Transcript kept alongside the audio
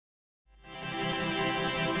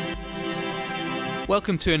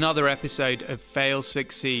Welcome to another episode of Fail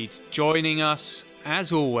Succeed. Joining us,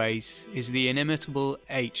 as always, is the inimitable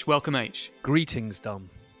H. Welcome, H. Greetings, Dom.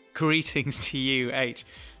 Greetings to you, H.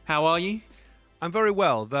 How are you? I'm very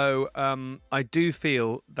well, though I do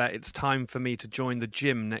feel that it's time for me to join the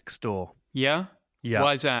gym next door. Yeah? Yeah.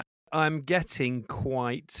 Why is that? I'm getting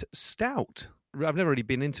quite stout. I've never really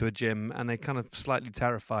been into a gym, and they kind of slightly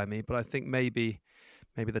terrify me, but I think maybe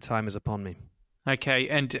the time is upon me. Okay,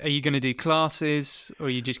 and are you going to do classes, or are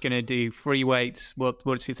you just going to do free weights?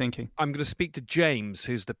 What's he thinking? I'm going to speak to James,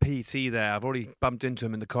 who's the PT there. I've already bumped into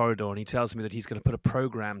him in the corridor, and he tells me that he's going to put a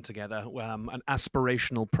program together, an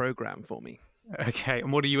aspirational program for me. Okay,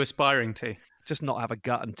 and what are you aspiring to? Just not have a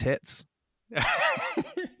gut and tits.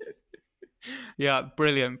 Yeah,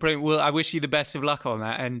 brilliant. Well, I wish you the best of luck on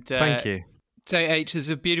that. And Thank you. So, H, there's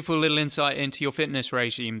a beautiful little insight into your fitness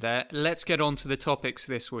regime there. Let's get on to the topics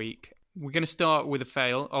this week. We're going to start with a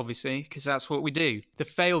fail, obviously, because that's what we do. The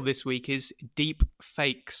fail this week is deep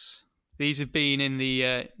fakes. These have been in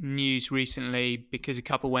the news recently because a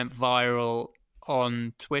couple went viral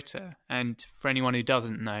on Twitter. And for anyone who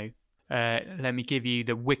doesn't know, let me give you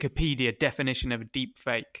the Wikipedia definition of a deep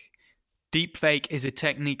fake. Deepfake is a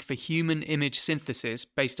technique for human image synthesis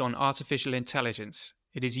based on artificial intelligence.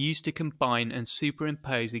 It is used to combine and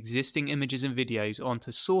superimpose existing images and videos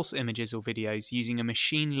onto source images or videos using a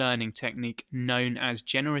machine learning technique known as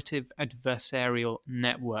generative adversarial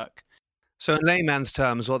network. So in layman's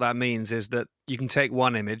terms, what that means is that you can take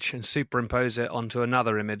one image and superimpose it onto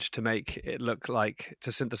another image to make it look like,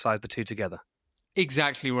 to synthesize the two together.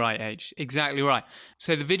 Exactly right, H. Exactly right.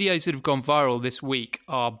 So the videos that have gone viral this week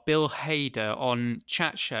are Bill Hader on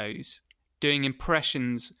chat shows doing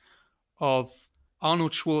impressions of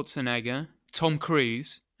Arnold Schwarzenegger, Tom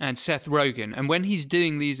Cruise, and Seth Rogen. And when he's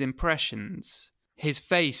doing these impressions, his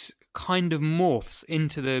face kind of morphs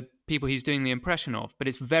into the people he's doing the impression of, but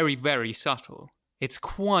it's very, very subtle. It's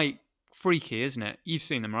quite freaky, isn't it? You've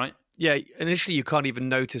seen them, right? Yeah, initially you can't even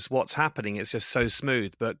notice what's happening. It's just so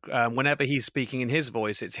smooth. But whenever he's speaking in his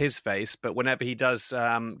voice, it's his face. But whenever he does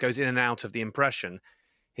goes in and out of the impression,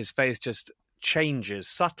 his face just changes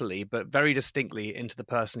subtly but very distinctly into the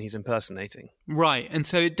person he's impersonating. Right. And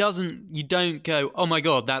so you don't go, oh my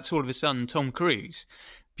God, that's all of a sudden Tom Cruise.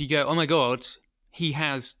 But you go, oh my God, he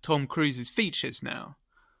has Tom Cruise's features now.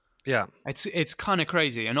 Yeah. It's kind of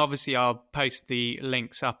crazy. And obviously I'll post the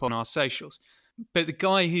links up on our socials. But the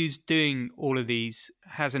guy who's doing all of these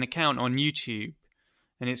has an account on YouTube,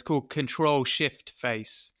 and it's called Control Shift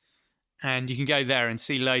Face. And you can go there and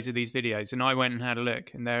see loads of these videos. And I went and had a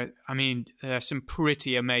look, and there are some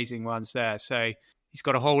pretty amazing ones there. So he's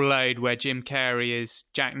got a whole load where Jim Carrey is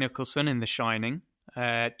Jack Nicholson in The Shining.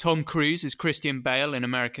 Tom Cruise is Christian Bale in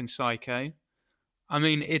American Psycho. I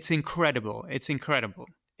mean, it's incredible. It's incredible.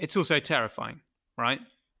 It's also terrifying, right?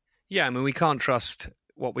 Yeah, I mean, we can't trust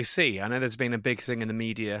what we see. I know there's been a big thing in the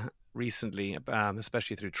media recently,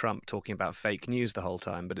 especially through Trump talking about fake news the whole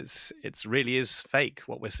time, but it's really is fake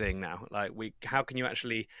what we're seeing now. Like, how can you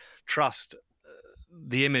actually trust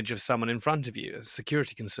the image of someone in front of you?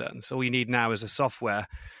 Security concerns. All you need now is a software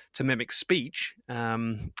to mimic speech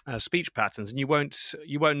patterns, and you won't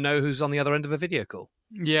know who's on the other end of a video call.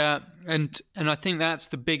 Yeah, and I think that's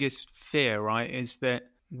the biggest fear, right? Is that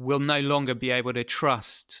we'll no longer be able to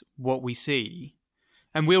trust what we see.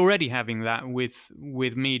 And we're already having that with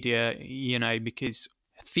media, you know, because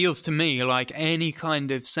it feels to me like any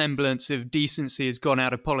kind of semblance of decency has gone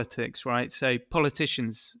out of politics, right? So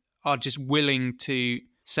politicians are just willing to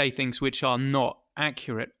say things which are not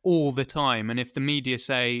accurate all the time. And if the media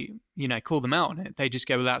say, you know, call them out on it, they just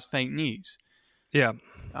go, well, that's fake news. Yeah.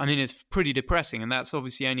 I mean, it's pretty depressing, and that's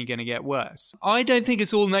obviously only going to get worse. I don't think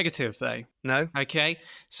it's all negative, though. No? Okay?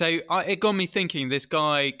 So it got me thinking, this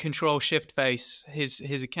guy, Control Shift Face,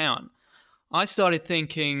 his account, I started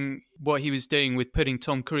thinking what he was doing with putting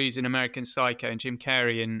Tom Cruise in American Psycho and Jim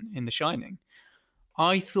Carrey in The Shining.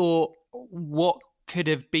 I thought, what could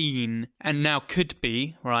have been, and now could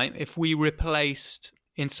be, right, if we replaced,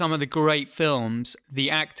 in some of the great films, the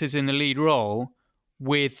actors in the lead role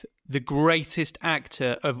with the greatest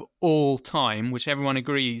actor of all time, which everyone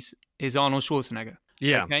agrees is Arnold Schwarzenegger.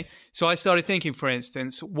 Yeah. Okay. So I started thinking, for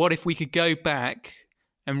instance, what if we could go back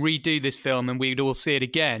and redo this film and we'd all see it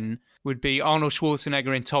again? Would be Arnold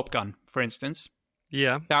Schwarzenegger in Top Gun, for instance.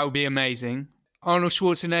 Yeah. That would be amazing. Arnold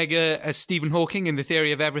Schwarzenegger as Stephen Hawking in The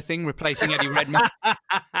Theory of Everything, replacing Eddie Redmayne.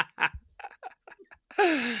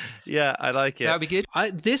 Yeah, I like it. That would be good.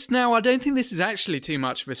 I don't think this is actually too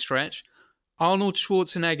much of a stretch. Arnold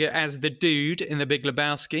Schwarzenegger as the dude in The Big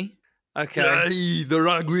Lebowski. Okay. Hey, the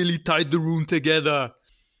rug really tied the room together.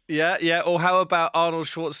 Yeah. Or how about Arnold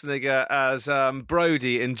Schwarzenegger as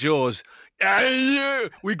Brody in Jaws? Hey,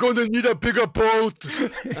 we're gonna need a bigger boat.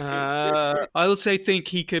 I also think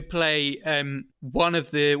he could play one of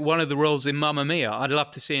the roles in Mamma Mia. I'd love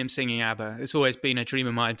to see him singing ABBA. It's always been a dream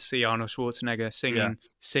of mine to see Arnold Schwarzenegger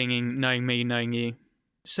singing "Knowing Me, Knowing You."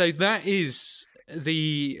 So that is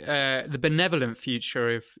the benevolent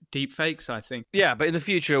future of deepfakes, I think. Yeah, but in the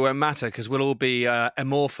future it won't matter because we'll all be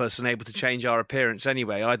amorphous and able to change our appearance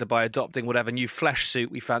anyway, either by adopting whatever new flesh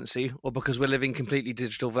suit we fancy or because we're living completely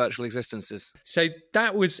digital virtual existences. So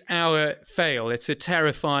that was our fail. It's a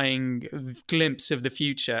terrifying glimpse of the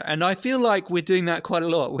future. And I feel like we're doing that quite a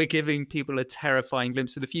lot. We're giving people a terrifying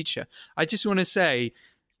glimpse of the future. I just want to say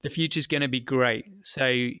the future's going to be great.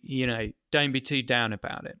 So, don't be too down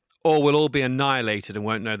about it. Or we'll all be annihilated and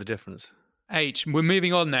won't know the difference. H, we're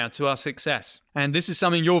moving on now to our success. And this is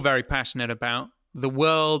something you're very passionate about. The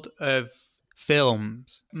world of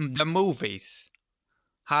films, the movies,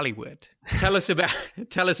 Hollywood. Tell us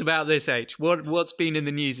about this, H. What's been in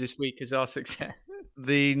the news this week as our success?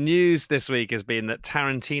 The news this week has been that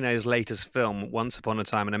Tarantino's latest film, Once Upon a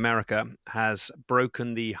Time in America, has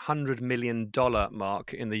broken the $100 million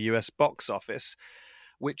mark in the US box office,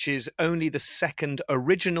 which is only the second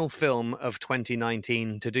original film of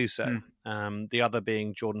 2019 to do so, the other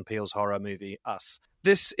being Jordan Peele's horror movie, Us.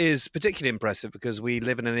 This is particularly impressive because we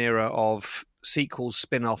live in an era of sequels,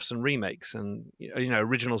 spin-offs and remakes, and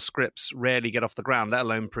original scripts rarely get off the ground, let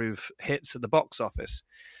alone prove hits at the box office.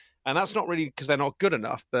 And that's not really because they're not good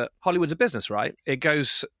enough, but Hollywood's a business, right? It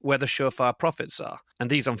goes where the surefire profits are. And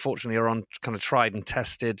these, unfortunately, are on kind of tried and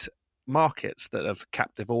tested markets that have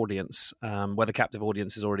captive audience, where the captive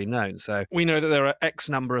audience is already known. So we know that there are X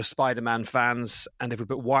number of Spider-Man fans, and if we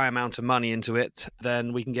put Y amount of money into it,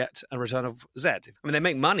 then we can get a return of Z. I mean, they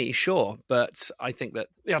make money, sure, but I think that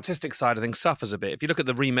the artistic side of things suffers a bit. If you look at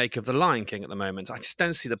the remake of The Lion King at the moment, I just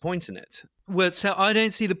don't see the point in it. Well, so I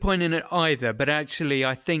don't see the point in it either, but actually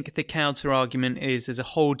I think the counter-argument is there's a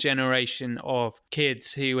whole generation of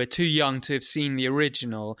kids who are too young to have seen the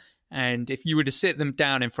original. And if you were to sit them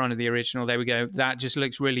down in front of the original, they would go, that just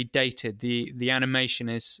looks really dated. The animation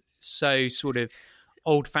is so sort of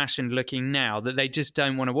old-fashioned looking now that they just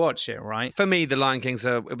don't want to watch it, right? For me, The Lion King's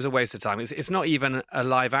it was a waste of time. It's not even a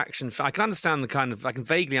live action. I can understand I can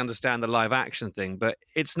vaguely understand the live action thing, but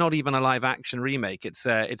it's not even a live action remake. It's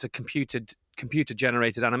a computer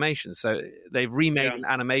generated animation. So they've remade an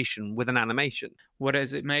animation with an animation. What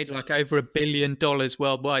has it made? Like over $1 billion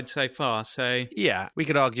worldwide so far. So yeah, we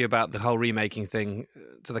could argue about the whole remaking thing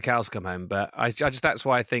to the cows come home, but I just that's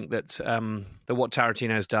why I think that that what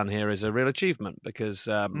Tarantino's done here is a real achievement because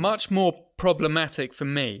much more problematic for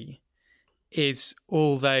me is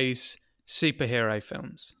all those superhero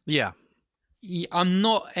films. Yeah. I'm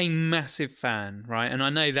not a massive fan, right? And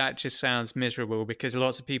I know that just sounds miserable because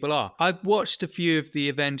lots of people are. I've watched a few of the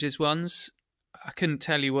Avengers ones. I couldn't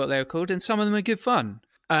tell you what they were called, and some of them are good fun.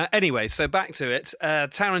 Anyway, so back to it.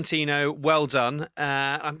 Tarantino, well done.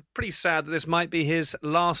 I'm pretty sad that this might be his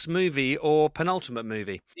last movie or penultimate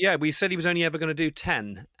movie. Yeah, we said he was only ever going to do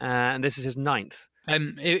 10, and this is his 9th.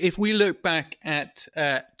 If we look back at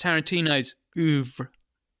Tarantino's oeuvre,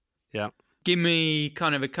 give me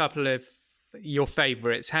kind of a couple of your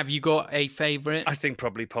favourites. Have you got a favourite? I think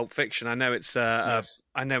probably Pulp Fiction. I know it's I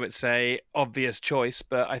know it's a obvious choice,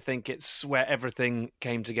 but I think it's where everything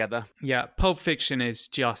came together. Yeah, Pulp Fiction is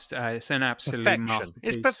just it's an absolute masterpiece.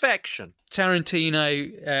 It's perfection.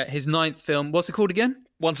 Tarantino, his 9th film. What's it called again?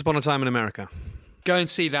 Once Upon a Time in America. Go and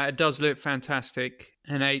see that. It does look fantastic.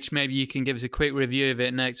 And H, maybe you can give us a quick review of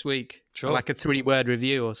it next week. Sure. Like a 3-word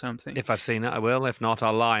review or something. If I've seen it, I will. If not,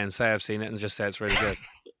 I'll lie and say I've seen it and just say it's really good.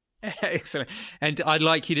 Excellent. And I'd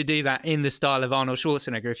like you to do that in the style of Arnold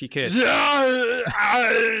Schwarzenegger, if you could.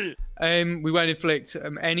 We won't inflict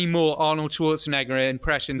any more Arnold Schwarzenegger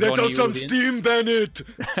impressions on you. Let us some steam, Bennett!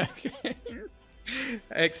 Okay.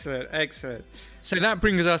 Excellent. So that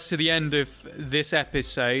brings us to the end of this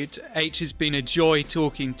episode. H, has been a joy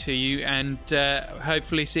talking to you, and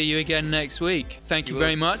hopefully see you again next week. Thank you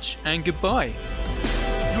very much, and goodbye.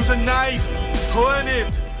 Use a knife, turn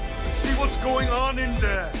it, see what's going on in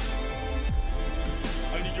there.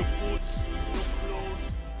 I need your boots.